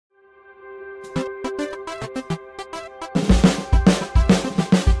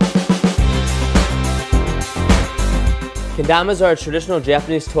Kendamas are a traditional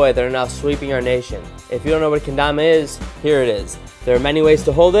Japanese toy that are now sweeping our nation. If you don't know what a kendama is, here it is. There are many ways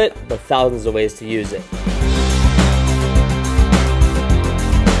to hold it, but thousands of ways to use it.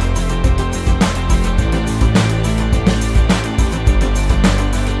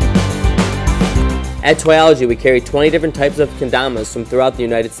 At Toyology, we carry 20 different types of kendamas from throughout the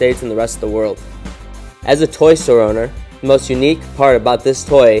United States and the rest of the world. As a toy store owner, the most unique part about this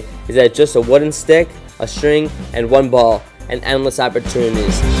toy is that it's just a wooden stick, a string, and one ball, and endless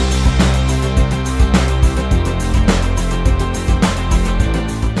opportunities.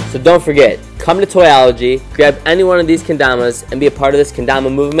 So don't forget, come to Toyology, grab any one of these kendamas, and be a part of this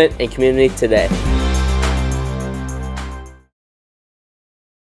kendama movement and community today.